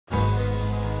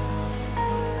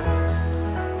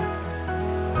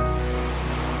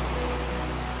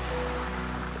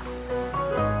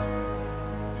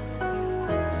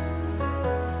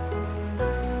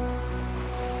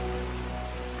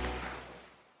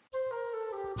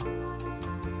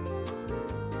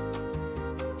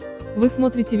Вы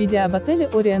смотрите видео об отеле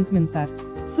 «ORIENT МИНТУР».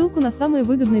 Ссылку на самые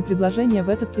выгодные предложения в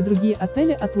этот и другие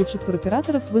отели от лучших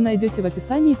туроператоров вы найдете в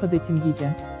описании под этим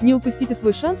видео. Не упустите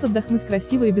свой шанс отдохнуть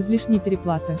красиво и без лишней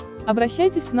переплаты.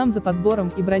 Обращайтесь к нам за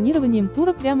подбором и бронированием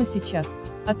тура прямо сейчас.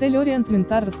 Отель «ORIENT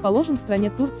МИНТУР» расположен в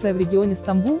стране Турция в регионе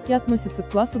Стамбул и относится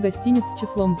к классу гостиниц с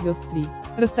числом звезд 3.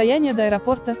 Расстояние до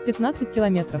аэропорта – 15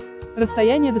 километров.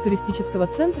 Расстояние до туристического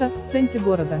центра в центре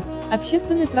города.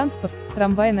 Общественный транспорт,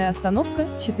 трамвайная остановка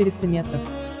 – 400 метров.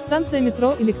 Станция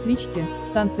метро электрички,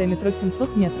 станция метро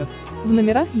 700 метров. В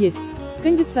номерах есть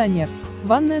кондиционер,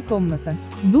 ванная комната,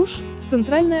 душ,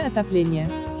 центральное отопление,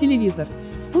 телевизор,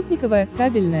 спутниковое,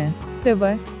 кабельное,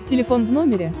 ТВ, телефон в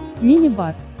номере,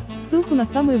 мини-бар. Ссылку на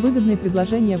самые выгодные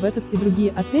предложения в этот и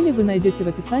другие отели вы найдете в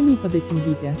описании под этим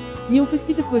видео. Не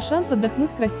упустите свой шанс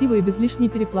отдохнуть красиво и без лишней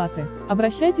переплаты.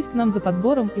 Обращайтесь к нам за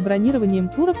подбором и бронированием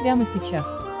тура прямо сейчас.